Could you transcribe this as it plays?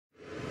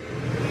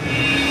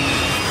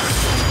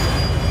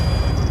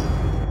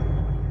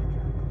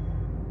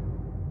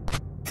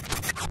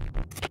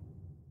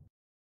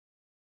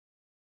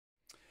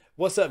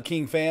What's up,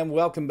 King fam?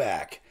 Welcome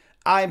back.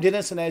 I'm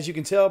Dennis, and as you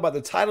can tell by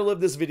the title of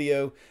this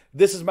video,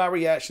 this is my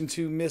reaction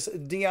to Miss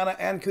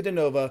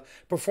ДианаАнкудинова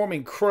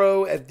performing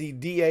Crow at the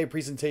D.A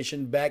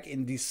presentation back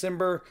in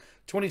December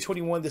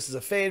 2021. This is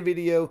a fan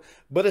video,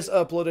 but it's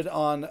uploaded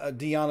on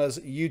Diana's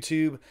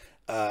YouTube.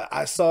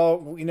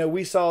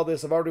 We saw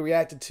this. I've already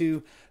reacted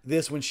to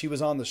this when she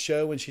was on the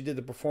show, when she did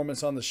the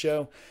performance on the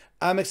show.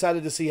 I'm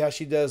excited to see how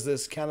she does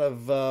this kind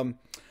of,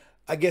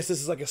 I guess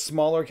this is like a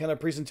smaller kind of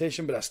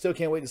presentation, but I still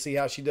can't wait to see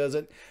how she does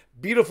it.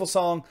 Beautiful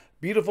song,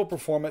 beautiful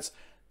performance.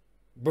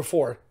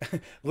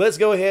 Let's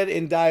go ahead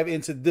and dive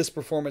into this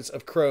performance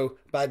of Crow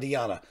by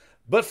Diana.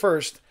 But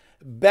first,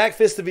 back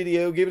fist the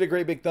video, give it a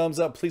great big thumbs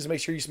up. Please make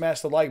sure you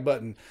smash the like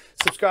button.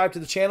 Subscribe to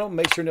the channel,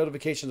 make sure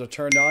notifications are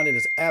turned on. It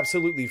is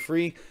absolutely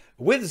free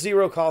with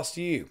zero cost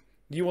to you.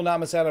 You will not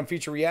miss out on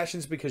future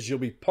reactions because you'll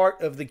be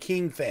part of the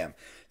King fam.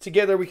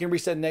 Together we can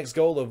reach that next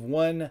goal of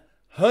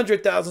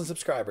 100,000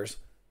 subscribers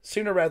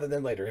sooner rather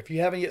than later. If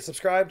you haven't yet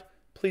subscribed,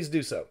 please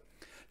do so.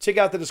 Check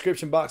out the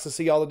description box to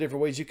see all the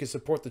different ways you can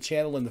support the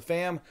channel and the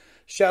fam.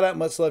 Shout out,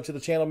 much love to the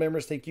channel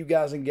members. Thank you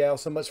guys and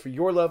gals so much for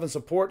your love and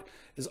support.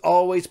 As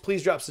always,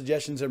 please drop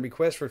suggestions and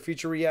requests for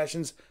future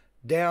reactions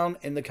down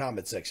in the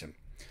comment section.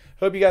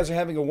 Hope you guys are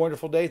having a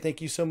wonderful day.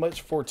 Thank you so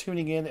much for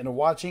tuning in and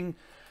watching.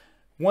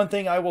 One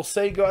thing I will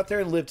say, go out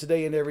there and live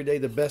today and every day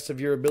the best of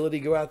your ability.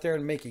 Go out there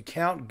and make it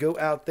count. Go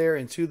out there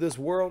into this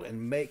world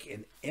and make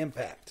an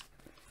impact.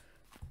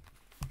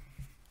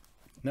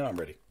 Now I'm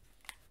ready.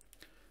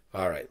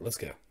 All right, let's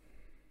go.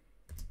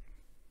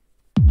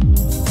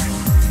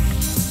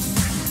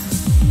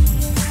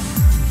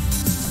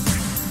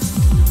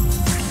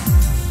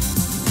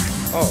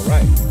 All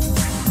right.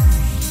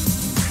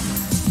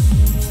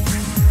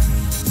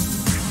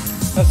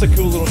 That's a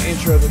cool little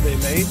intro that they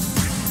made.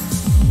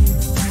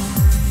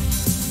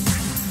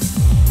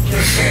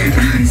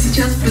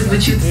 Сейчас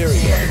прозвучит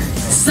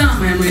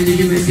самая моя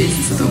любимая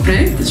песня с этого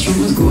проекта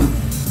 «Шум мозгу»,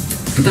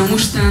 потому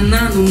что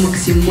она,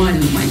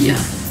 максимально моя.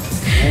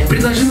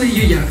 Предложила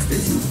ее я,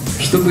 кстати,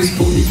 чтобы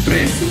исполнить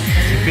проект.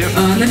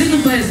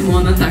 Наверное, поэтому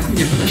она так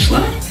мне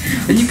подошла.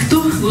 Никто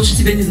лучше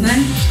тебя не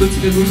знает, что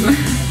тебе нужно.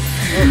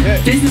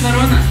 Песня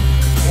Ворона.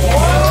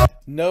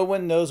 No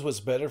one knows what's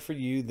better for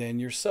you than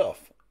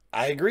yourself.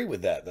 I agree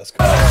with that. That's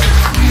cool.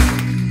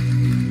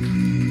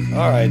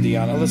 All right,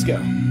 Diana, let's go.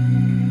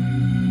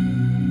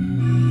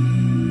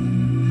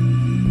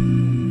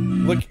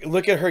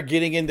 Look at her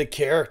getting into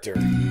character.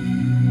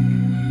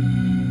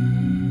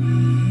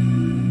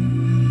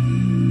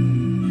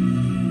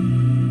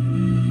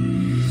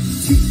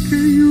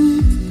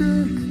 Тикают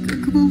так,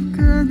 как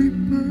вулканы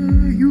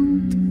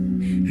поют,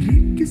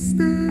 реки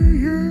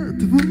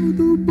стоят,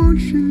 воду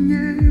больше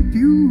не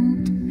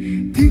пьют.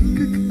 Ты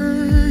как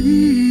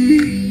они,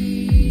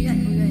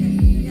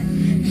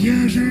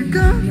 я же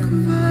как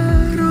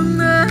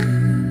ворона.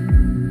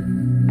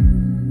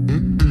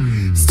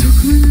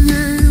 Стекла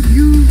не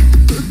бьют,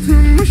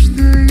 потому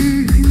что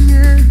их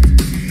нет.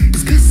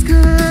 Сказка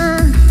о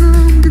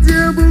том, где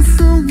был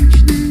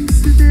солнечный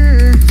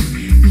свет.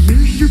 Я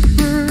же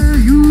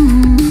пою,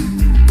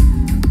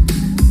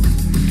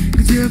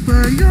 где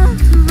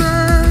поет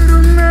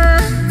ворона.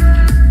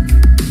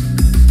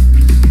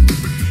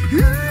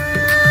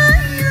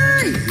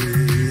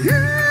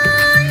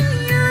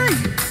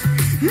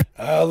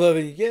 I love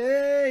it.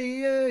 Yeah,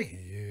 yeah,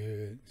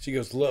 yeah. She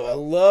goes, love. I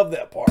love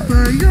that part.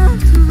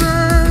 Поет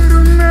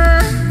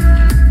ворона.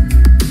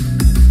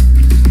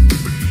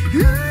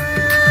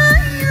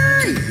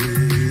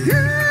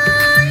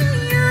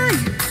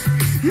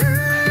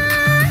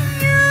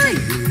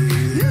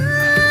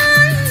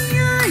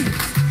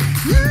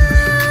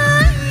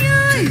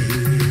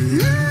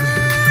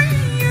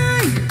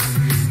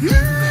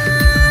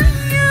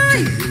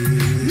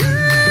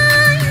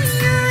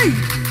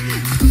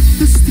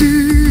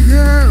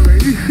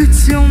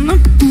 Хотел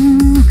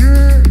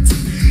напугать,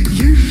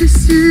 я же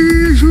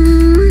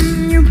сижу и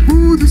не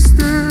буду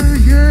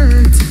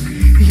стоять.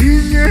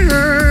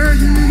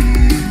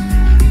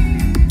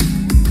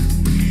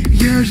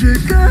 Я же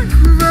как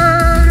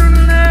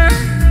ворона.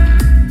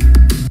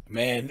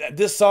 Man,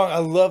 this song, I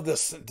love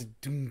this.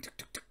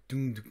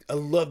 I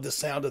love the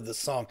sound of the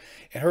song,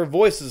 and her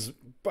voice is,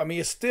 I mean,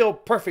 it's still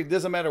perfect.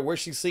 Doesn't matter where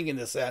she's singing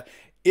this at.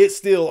 It's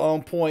still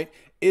on point.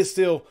 It's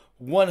still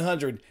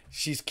 100.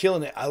 She's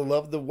killing it. I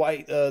love the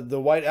white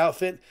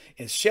outfit,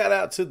 and shout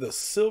out to the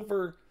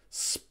silver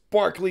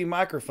sparkly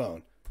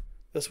microphone.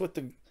 That's what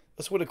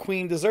a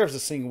queen deserves to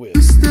sing with.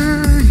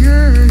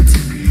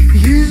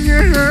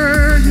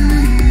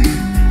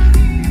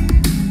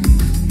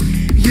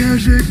 Я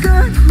же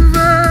как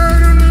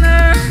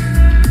ворона.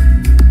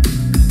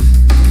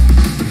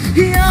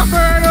 Я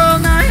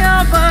ворона,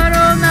 я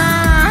ворона.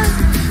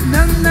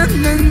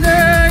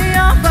 На-на-на-на,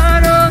 я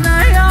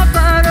ворона, я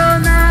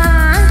ворона.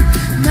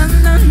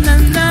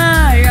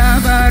 На-на-на-на, я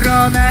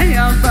ворона,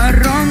 я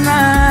ворона.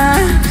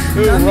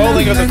 Ooh,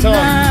 rolling of the tongue.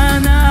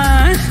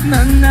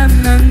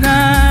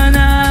 На-на-на-на-на.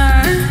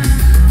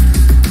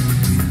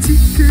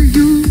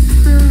 Тикают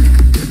так,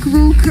 как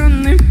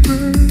вулканы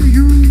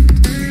поют.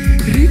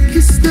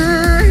 Реки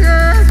стоят.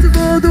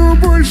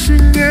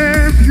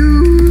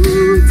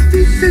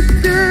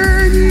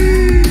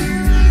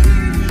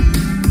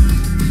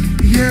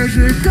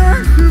 же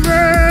как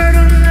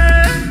ворона.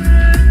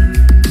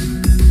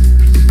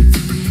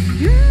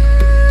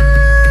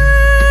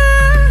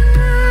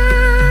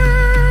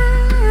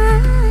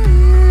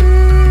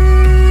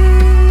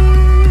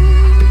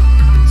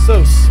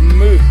 So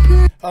smooth.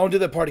 I want to do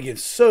that part again.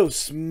 So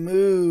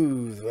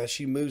smooth as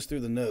she moves through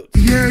the notes.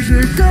 Я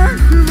же как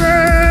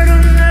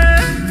ворона.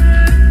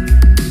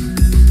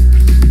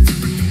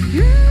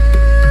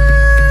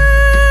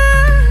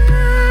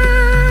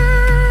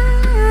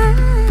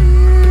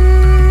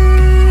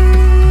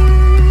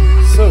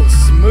 So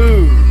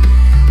smooth.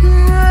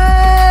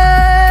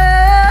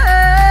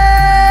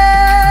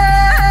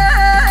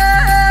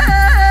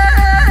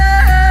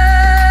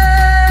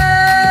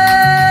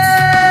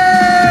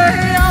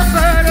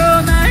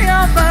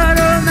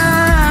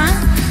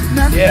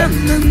 Yeah.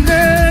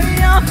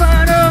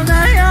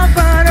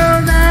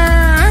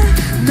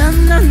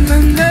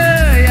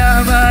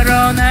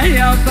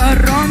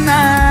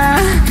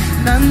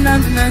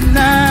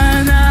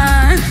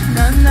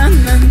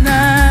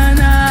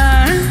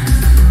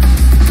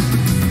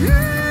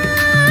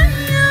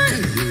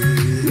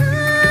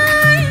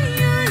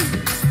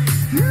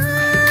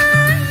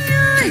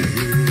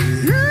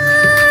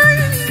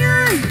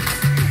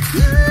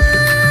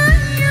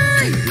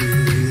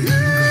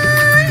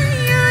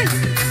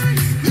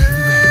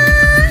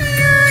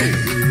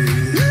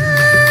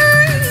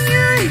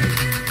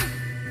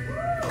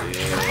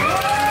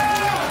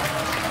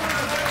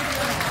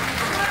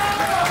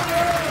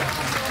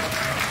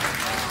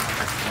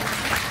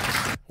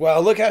 Wow,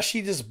 look how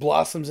she just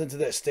blossoms into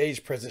that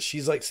stage presence.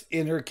 She's like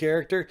in her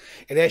character,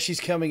 and as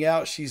she's coming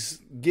out, she's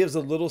gives a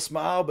little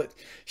smile, but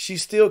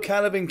she's still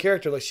kind of in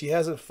character. Like she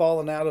hasn't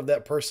fallen out of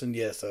that person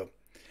yet. So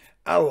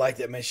I like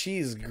that, man.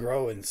 She's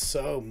growing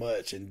so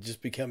much and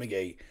just becoming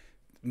a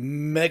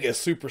mega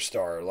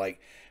superstar. Like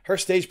her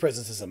stage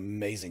presence is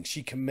amazing.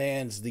 She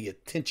commands the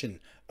attention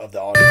of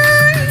the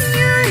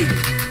audience.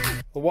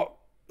 What?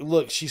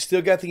 Look, she's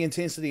still got the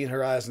intensity in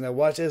her eyes. Now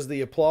watch as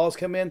the applause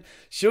come in.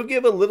 She'll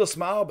give a little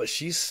smile, but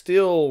she's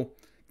still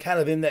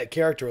kind of in that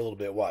character a little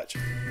bit. Watch. I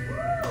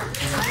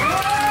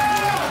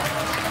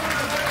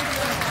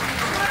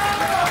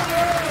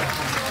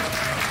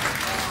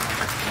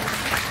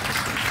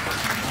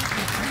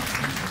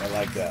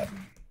like that.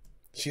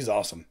 She's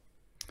awesome.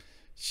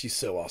 She's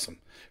so awesome.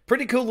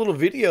 Pretty cool little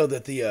video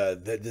that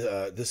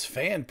this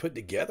fan put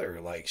together.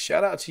 Like,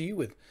 shout out to you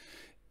with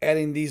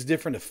adding these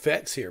different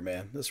effects here,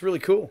 man. That's really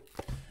cool.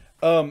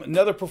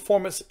 Another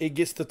performance, it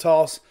gets the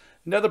toss.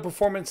 Another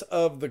performance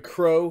of The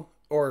Crow,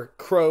 or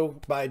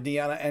Crow, by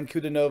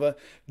ДианаАнкудинова.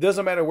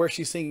 Doesn't matter where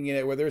she's singing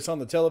it, whether it's on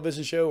the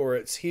television show or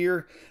it's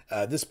here.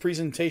 This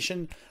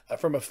presentation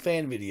from a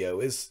fan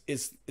video is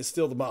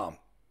still the bomb.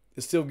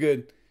 It's still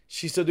good.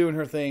 She's still doing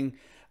her thing.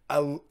 I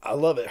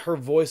love it. Her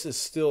voice is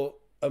still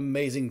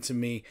amazing to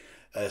me.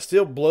 It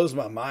still blows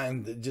my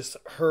mind that just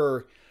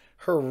her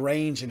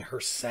range and her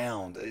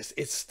sound.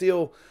 It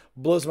still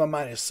blows my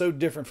mind. It's so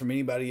different from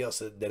anybody else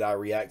that I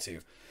react to.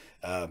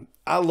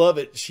 I love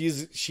it.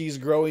 She's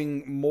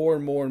growing more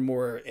and more and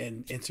more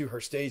into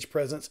her stage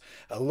presence.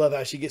 I love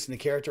how she gets into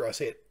character. I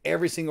say it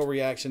every single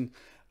reaction.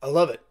 I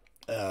love it.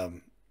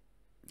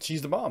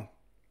 She's the bomb.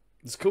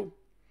 It's cool.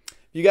 If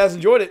you guys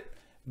enjoyed it,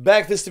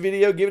 back this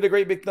video, give it a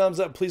great big thumbs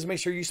up. Please make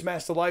sure you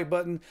smash the like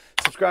button,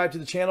 subscribe to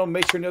the channel,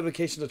 make sure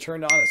notifications are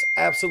turned on. It's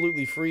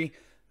absolutely free.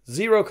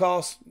 Zero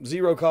cost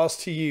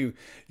to you.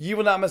 You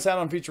will not miss out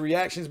on future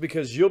reactions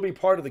because you'll be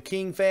part of the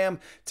King fam.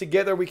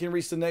 Together we can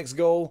reach the next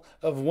goal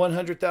of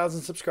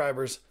 100,000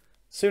 subscribers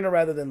sooner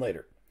rather than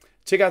later.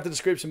 Check out the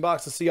description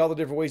box to see all the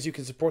different ways you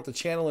can support the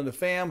channel and the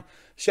fam.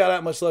 Shout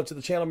out, much love to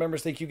the channel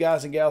members. Thank you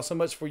guys and gals so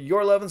much for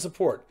your love and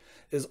support.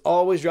 As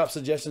always, drop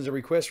suggestions and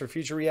requests for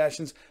future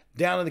reactions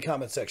down in the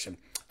comment section.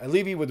 I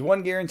leave you with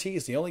one guarantee.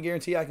 It's the only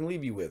guarantee I can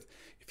leave you with.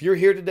 If you're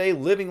here today,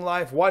 living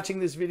life, watching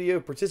this video,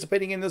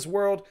 participating in this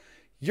world,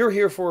 you're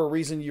here for a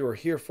reason. You are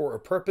here for a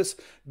purpose.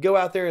 Go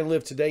out there and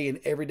live today and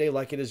every day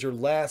like it is your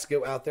last.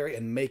 Go out there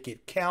and make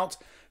it count.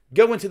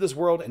 Go into this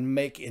world and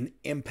make an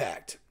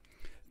impact.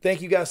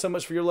 Thank you guys so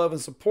much for your love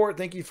and support.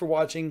 Thank you for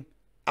watching.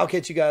 I'll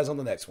catch you guys on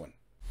the next one.